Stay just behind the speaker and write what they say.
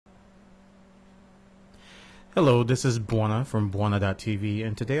Hello, this is Bwana from Bwana.tv,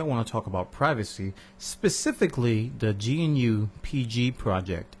 and today I want to talk about privacy, specifically the GnuPG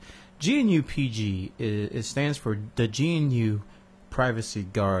project. GnuPG it stands for the GNU Privacy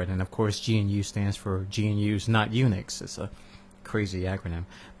Guard, and of course GNU stands for GNU's not Unix. It's a crazy acronym.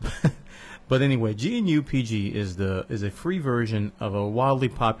 But anyway, GnuPG is a free version of a wildly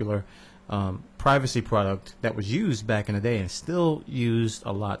popular privacy product that was used back in the day and still used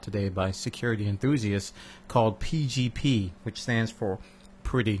a lot today by security enthusiasts, called PGP, which stands for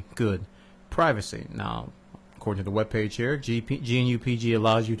Pretty Good Privacy. Now, according to the webpage here, GnuPG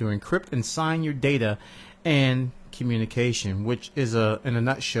allows you to encrypt and sign your data and communication, which is in a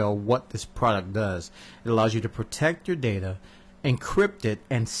nutshell what this product does. It allows you to protect your data, encrypt it,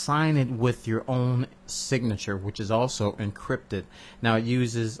 and sign it with your own signature, which is also encrypted. Now it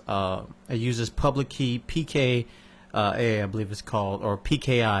uses public key PKA, I believe it's called, or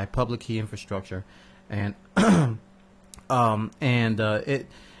PKI, public key infrastructure, and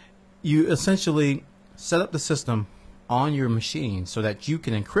you essentially set up the system on your machine so that you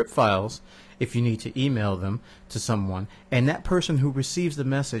can encrypt files if you need to email them to someone, and that person who receives the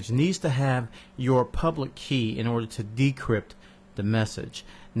message needs to have your public key in order to decrypt the message.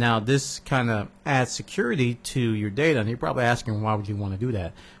 Now this kind of adds security to your data, and you're probably asking, why would you want to do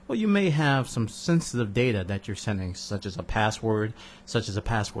that? Well, you may have some sensitive data that you're sending, such as a password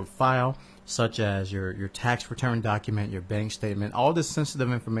file, such as your tax return document, your bank statement, all this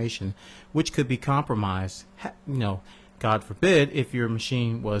sensitive information which could be compromised, God forbid, if your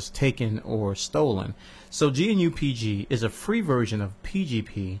machine was taken or stolen. So GnuPG is a free version of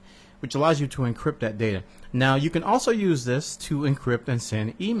PGP, which allows you to encrypt that data. Now you can also use this to encrypt and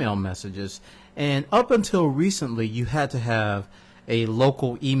send email messages, and up until recently you had to have a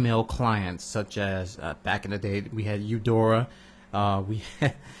local email client, such as back in the day we had Eudora, we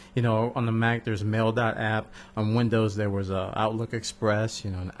had, on the Mac there's Mail.app, on Windows there was Outlook Express,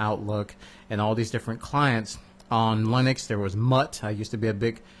 an Outlook, and all these different clients. On Linux there was Mutt. I used to be a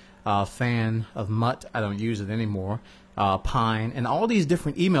big fan of Mutt. I don't use it anymore. Pine, and all these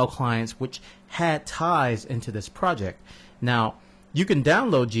different email clients which had ties into this project. Now you can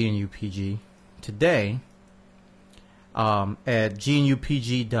download GnuPG today at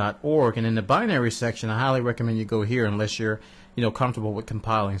GnuPG.org, and in the binary section I highly recommend you go here unless you're comfortable with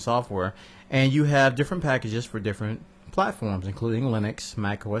compiling software, and you have different packages for different platforms, including Linux,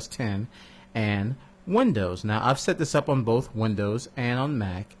 Mac OS X, and Windows. Now I've set this up on both Windows and on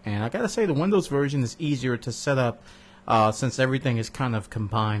Mac, and I gotta say the Windows version is easier to set up since everything is kind of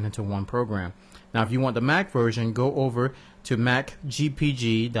combined into one program. Now if you want the Mac version, go over to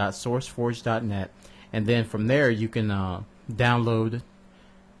macgpg.sourceforge.net, and then from there you can download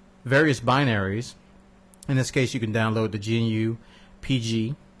various binaries. In this case you can download the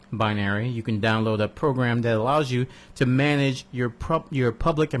GnuPG binary. You can download a program that allows you to manage your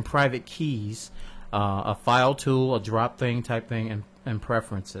public and private keys, a file tool, a drop thing type thing, and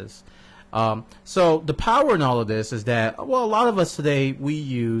preferences. So the power in all of this is that, well, a lot of us today, we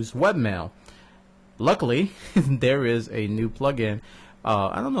use webmail. Luckily, there is a new plugin.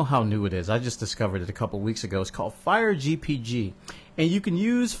 I don't know how new it is. I just discovered it a couple weeks ago. It's called GPG, and you can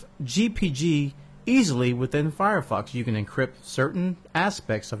use GPG easily within Firefox. You can encrypt certain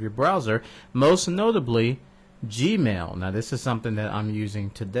aspects of your browser, most notably Gmail. Now this is something that I'm using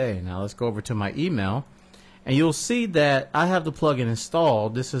today. Now let's go over to my email, and you'll see that I have the plugin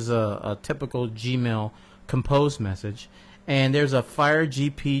installed. This is a typical Gmail compose message, and there's a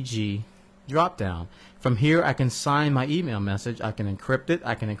GPG drop down. From here I can sign my email message, I can encrypt it,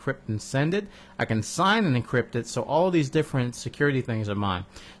 I can encrypt and send it, I can sign and encrypt it, so all these different security things are mine.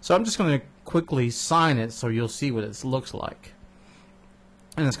 So I'm just going to quickly sign it so you'll see what it looks like.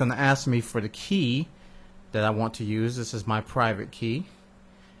 And it's going to ask me for the key that I want to use. This is my private key,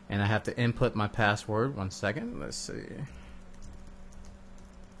 and I have to input my password. One second, let's see,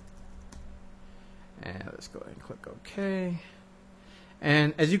 and let's go ahead and click OK.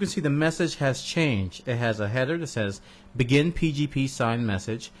 And as you can see, the message has changed. It has a header that says begin PGP signed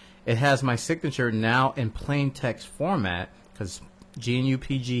message. It has my signature now in plain text format, because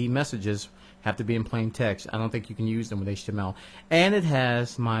GnuPG messages have to be in plain text. I don't think you can use them with HTML. And it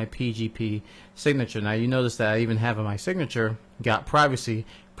has my PGP signature. Now you notice that I even have in my signature, got privacy,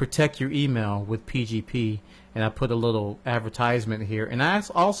 protect your email with PGP, and I put a little advertisement here, and I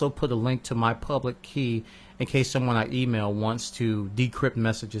also put a link to my public key in case someone I email wants to decrypt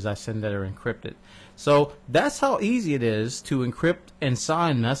messages I send that are encrypted. So that's how easy it is to encrypt and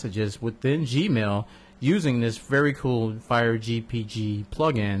sign messages within Gmail using this very cool GPG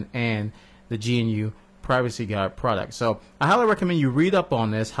plugin and the GNU privacy guard product. So I highly recommend you read up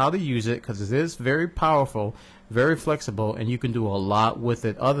on this, how to use it, because it is very powerful, very flexible, and you can do a lot with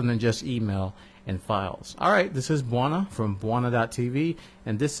it other than just email and files. All right, this is Bwana from Bwana.tv,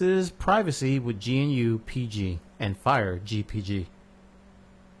 and this is Privacy with GnuPG and Fire GPG.